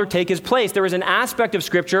another take his place. There is an aspect of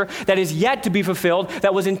scripture that is yet to be fulfilled,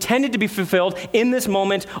 that was intended to be fulfilled in this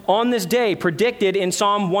moment, on this day, predicted in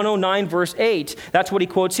Psalm 109, verse 8. That's what he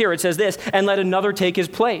quotes here. It says this, and let another take his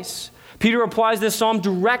place. Peter applies this psalm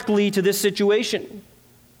directly to this situation.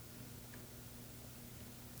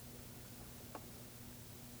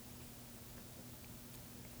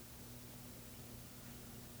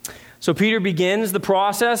 So Peter begins the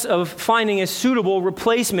process of finding a suitable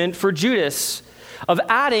replacement for Judas, of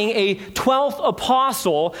adding a 12th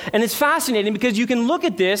apostle. And it's fascinating because you can look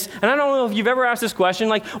at this, and I don't know if you've ever asked this question,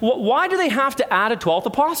 like, why do they have to add a 12th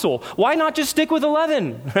apostle? Why not just stick with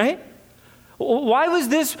 11, right? Why was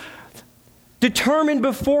this determined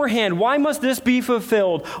beforehand? Why must this be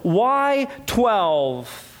fulfilled? Why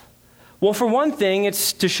 12? Well, for one thing,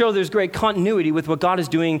 it's to show there's great continuity with what God is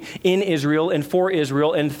doing in Israel and for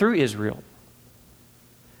Israel and through Israel.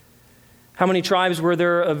 How many tribes were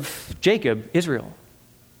there of Jacob, Israel?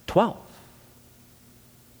 12.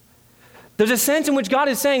 There's a sense in which God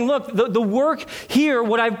is saying, look, the work here,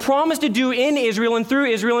 what I've promised to do in Israel and through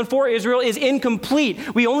Israel and for Israel is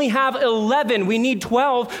incomplete. We only have 11. We need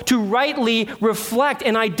 12 to rightly reflect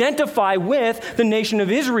and identify with the nation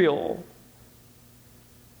of Israel.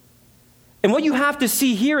 And what you have to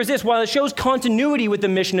see here is this, while it shows continuity with the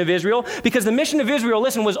mission of Israel, because the mission of Israel,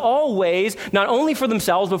 listen, was always not only for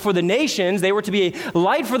themselves, but for the nations. They were to be a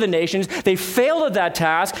light for the nations. They failed at that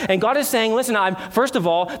task. And God is saying, listen, first of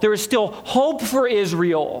all, there is still hope for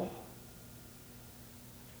Israel.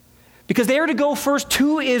 Because they are to go first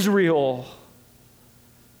to Israel.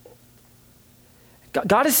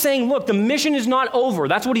 God is saying, look, the mission is not over.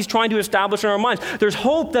 That's what he's trying to establish in our minds. There's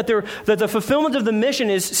hope that the fulfillment of the mission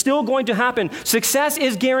is still going to happen. Success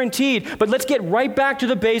is guaranteed, but let's get right back to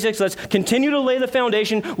the basics. Let's continue to lay the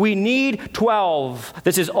foundation. We need 12.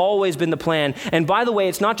 This has always been the plan. And by the way,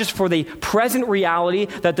 it's not just for the present reality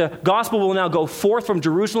that the gospel will now go forth from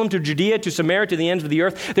Jerusalem to Judea to Samaria to the ends of the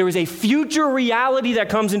earth. There is a future reality that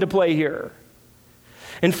comes into play here.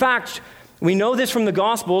 In fact, we know this from the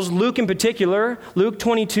Gospels, Luke in particular. Luke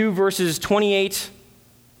 22, verses 28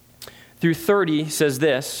 through 30 says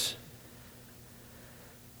this.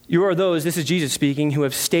 You are those, this is Jesus speaking, who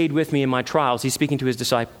have stayed with me in my trials. He's speaking to his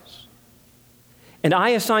disciples. And I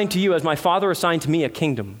assign to you, as my Father assigned to me, a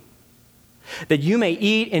kingdom, that you may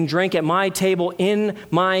eat and drink at my table in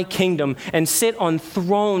my kingdom and sit on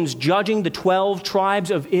thrones judging the 12 tribes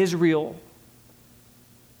of Israel.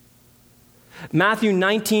 Matthew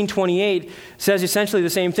 19:28 says essentially the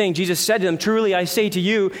same thing. Jesus said to them, "Truly I say to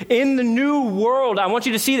you, in the new world," I want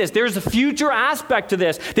you to see this, there's a future aspect to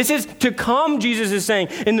this. This is to come, Jesus is saying.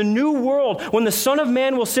 In the new world, when the Son of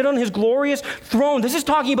Man will sit on his glorious throne, this is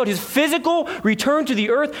talking about his physical return to the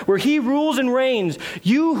earth where he rules and reigns.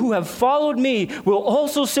 You who have followed me will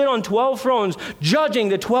also sit on 12 thrones, judging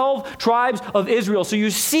the 12 tribes of Israel. So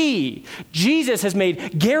you see, Jesus has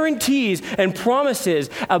made guarantees and promises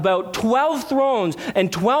about 12 thrones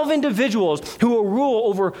and 12 individuals who will rule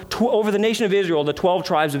over the nation of Israel, the 12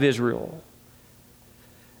 tribes of Israel.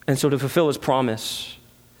 And so to fulfill his promise,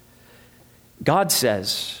 God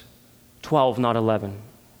says 12, not 11.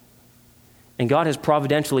 And God has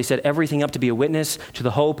providentially set everything up to be a witness to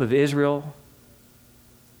the hope of Israel.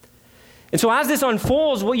 And so as this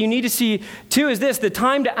unfolds, what you need to see too is this: the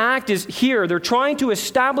time to act is here. They're trying to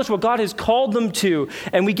establish what God has called them to.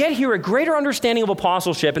 And we get here a greater understanding of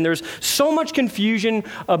apostleship. And there's so much confusion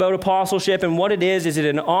about apostleship and what it is. Is it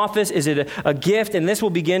an office? Is it a gift? And this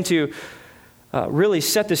will begin to really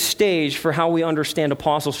set the stage for how we understand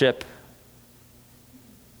apostleship.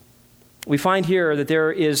 We find here that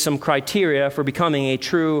there is some criteria for becoming a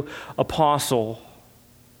true apostle.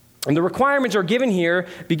 And the requirements are given here,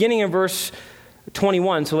 beginning in verse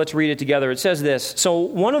 21. So let's read it together. It says this: "So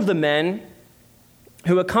one of the men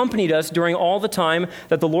who accompanied us during all the time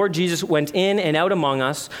that the Lord Jesus went in and out among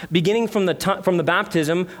us, beginning from the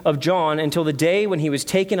baptism of John until the day when he was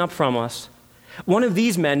taken up from us, one of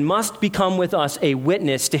these men must become with us a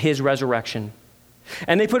witness to his resurrection."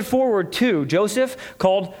 And they put forward two: Joseph,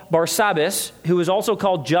 called Barsabbas, who is also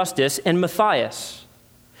called Justus, and Matthias.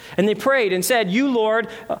 And they prayed and said, "You, Lord,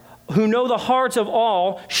 who know the hearts of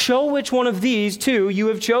all, show which one of these two you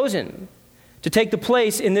have chosen to take the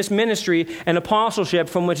place in this ministry and apostleship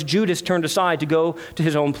from which Judas turned aside to go to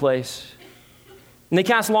his own place." And they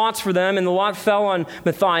cast lots for them, and the lot fell on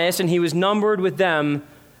Matthias, and he was numbered with them,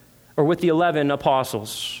 or with the 11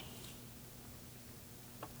 apostles.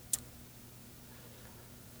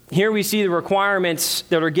 Here we see the requirements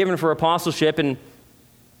that are given for apostleship, and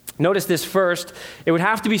notice this first. It would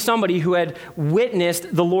have to be somebody who had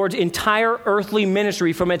witnessed the Lord's entire earthly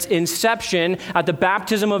ministry from its inception at the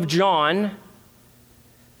baptism of John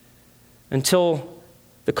until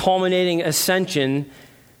the culminating ascension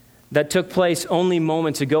that took place only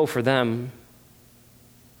moments ago for them.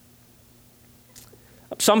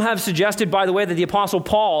 Some have suggested, by the way, that the Apostle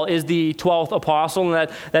Paul is the 12th apostle,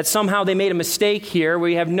 and that somehow they made a mistake here.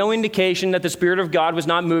 We have no indication that the Spirit of God was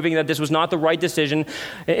not moving, that this was not the right decision.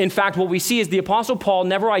 In fact, what we see is the Apostle Paul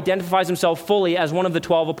never identifies himself fully as one of the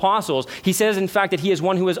 12 apostles. He says, in fact, that he is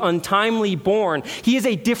one who is untimely born. He is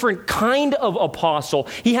a different kind of apostle.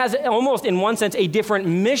 He has almost, in one sense, a different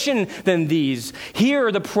mission than these.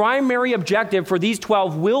 Here, the primary objective for these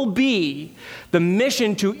 12 will be the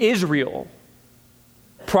mission to Israel.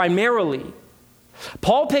 Primarily.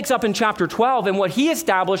 Paul picks up in chapter 12, and what he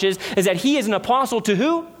establishes is that he is an apostle to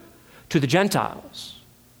who? To the Gentiles.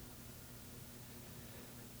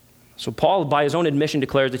 So Paul, by his own admission,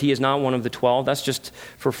 declares that he is not one of the 12. That's just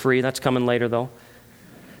for free. That's coming later, though.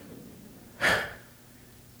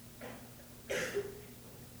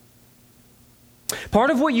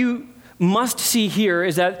 Part of what you must see here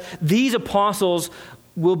is that these apostles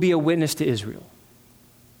will be a witness to Israel.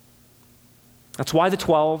 That's why the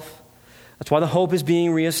 12. That's why the hope is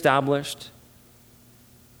being reestablished.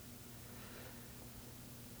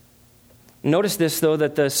 Notice this, though,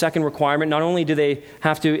 that the second requirement, not only do they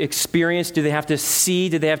have to experience, do they have to see,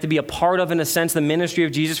 do they have to be a part of, in a sense, the ministry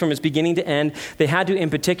of Jesus from its beginning to end, they had to, in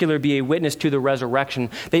particular, be a witness to the resurrection.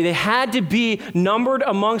 They had to be numbered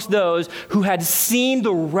amongst those who had seen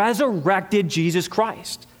the resurrected Jesus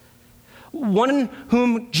Christ. One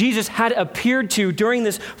whom Jesus had appeared to during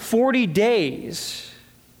this 40 days.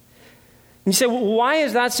 And you say, well, why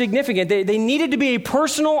is that significant? They needed to be a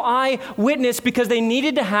personal eyewitness because they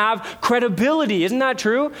needed to have credibility. Isn't that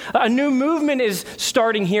true? A new movement is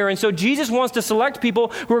starting here. And so Jesus wants to select people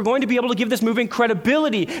who are going to be able to give this movement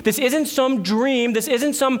credibility. This isn't some dream. This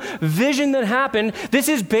isn't some vision that happened. This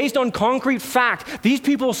is based on concrete fact. These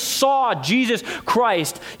people saw Jesus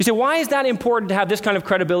Christ. You say, why is that important to have this kind of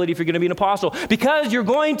credibility if you're going to be an apostle? Because you're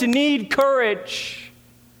going to need courage.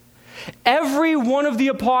 Every one of the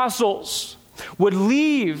apostles would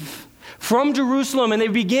leave from Jerusalem and they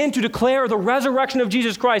begin to declare the resurrection of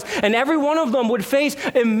Jesus Christ. And every one of them would face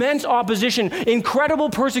immense opposition, incredible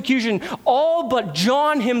persecution. All but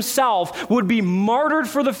John himself would be martyred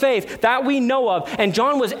for the faith that we know of. And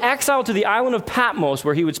John was exiled to the island of Patmos,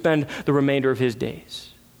 where he would spend the remainder of his days.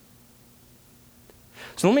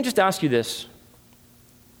 So let me just ask you this.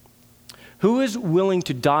 Who is willing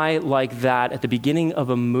to die like that at the beginning of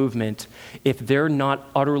a movement if they're not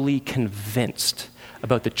utterly convinced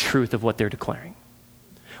about the truth of what they're declaring?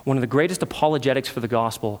 One of the greatest apologetics for the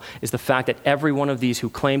gospel is the fact that every one of these who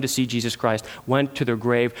claim to see Jesus Christ went to their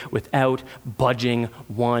grave without budging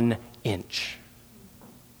 1 inch.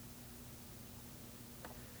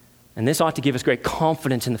 And this ought to give us great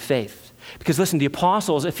confidence in the faith. Because listen, the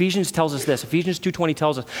apostles, Ephesians tells us this. Ephesians 2:20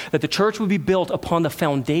 tells us that the church would be built upon the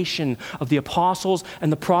foundation of the apostles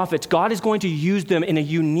and the prophets. God is going to use them in a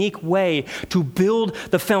unique way to build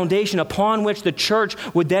the foundation upon which the church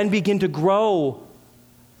would then begin to grow.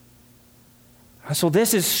 So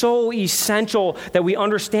this is so essential that we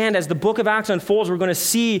understand as the book of Acts unfolds, we're going to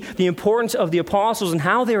see the importance of the apostles and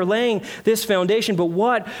how they're laying this foundation, but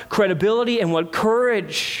what credibility and what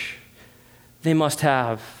courage they must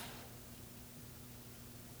have.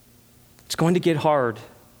 It's going to get hard.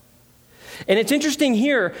 And it's interesting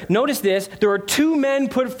here, notice this, there are 2 men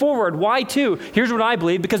put forward. Why 2? Here's what I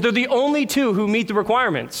believe, because they're the only 2 who meet the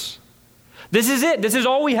requirements. This is it. This is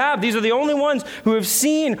all we have. These are the only ones who have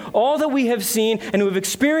seen all that we have seen and who have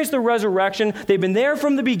experienced the resurrection. They've been there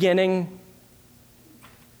from the beginning.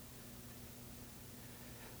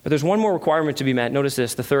 But there's one more requirement to be met. Notice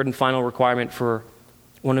this, the third and final requirement for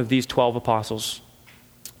one of these 12 apostles.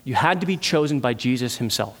 You had to be chosen by Jesus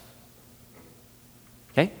himself.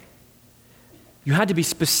 Okay? You had to be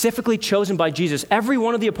specifically chosen by Jesus. Every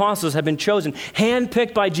one of the apostles have been chosen,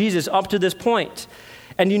 handpicked by Jesus up to this point.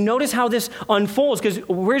 And you notice how this unfolds, because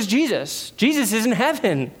where's Jesus? Jesus is in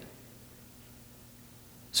heaven.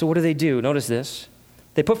 So what do? Notice this.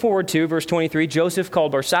 They put forward 2, verse 23, Joseph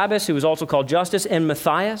called Barsabbas, who was also called Justus, and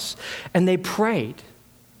Matthias, and they prayed.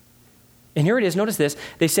 And here it is, notice this.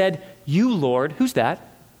 They said, you, Lord, who's that?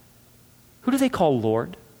 Who do they call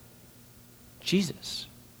Lord? Jesus.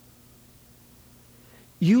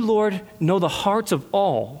 You, Lord, know the hearts of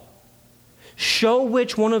all. Show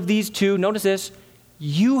which one of these 2, notice this,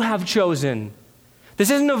 you have chosen. This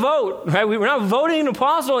isn't a vote, right? We're not voting an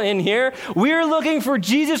apostle in here. We're looking for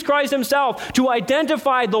Jesus Christ himself to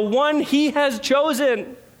identify the one he has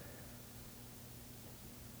chosen.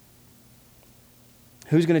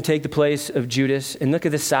 Who's going to take the place of Judas? And look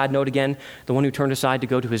at this sad note again, the one who turned aside to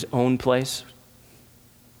go to his own place.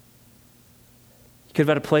 He could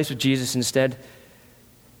have had a place with Jesus instead.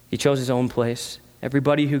 He chose his own place.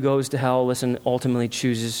 Everybody who goes to hell, listen, ultimately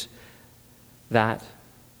chooses that.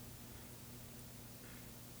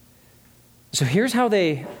 So here's how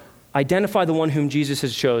they identify the one whom Jesus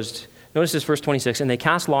has chosen. Notice this, verse 26. And they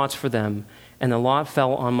cast lots for them, and the lot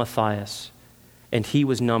fell on Matthias, and he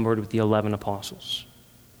was numbered with the 11 apostles.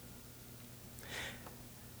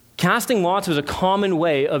 Casting lots was a common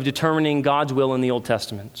way of determining God's will in the Old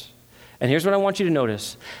Testament. And here's what I want you to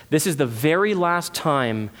notice. This is the very last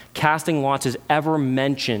time casting lots is ever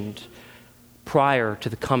mentioned prior to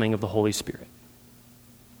the coming of the Holy Spirit.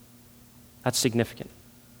 That's significant.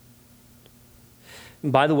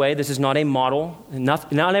 By the way, this is not a model.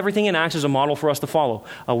 Not everything in Acts is a model for us to follow.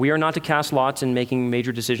 We are not to cast lots in making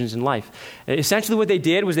major decisions in life. Essentially what they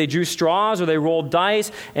did was they drew straws or they rolled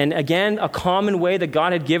dice. And again, a common way that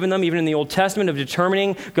God had given them, even in the Old Testament, of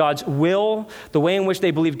determining God's will, the way in which they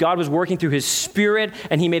believed God was working through his Spirit.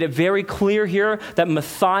 And he made it very clear here that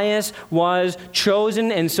Matthias was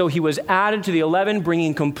chosen. And so he was added to the 11,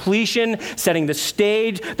 bringing completion, setting the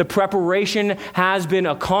stage. The preparation has been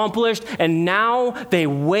accomplished. And now they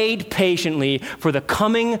wait patiently for the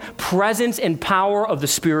coming presence and power of the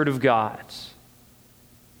Spirit of God.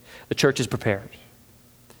 The church is prepared.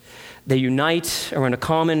 They unite around a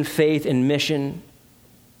common faith and mission.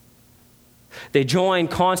 They join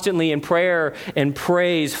constantly in prayer and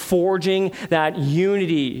praise, forging that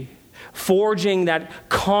unity, forging that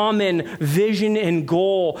common vision and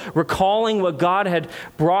goal, recalling what God had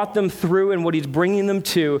brought them through and what he's bringing them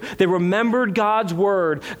to. They remembered God's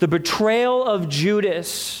word, the betrayal of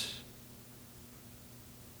Judas.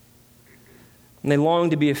 And they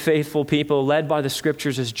longed to be a faithful people led by the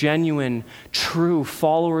scriptures as genuine, true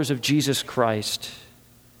followers of Jesus Christ.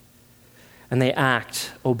 And they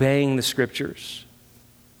act, obeying the scriptures.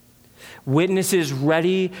 Witnesses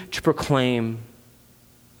ready to proclaim.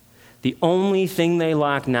 The only thing they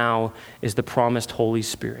lack now is the promised Holy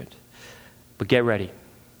Spirit. But get ready.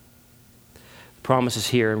 The promise is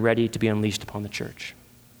here and ready to be unleashed upon the church.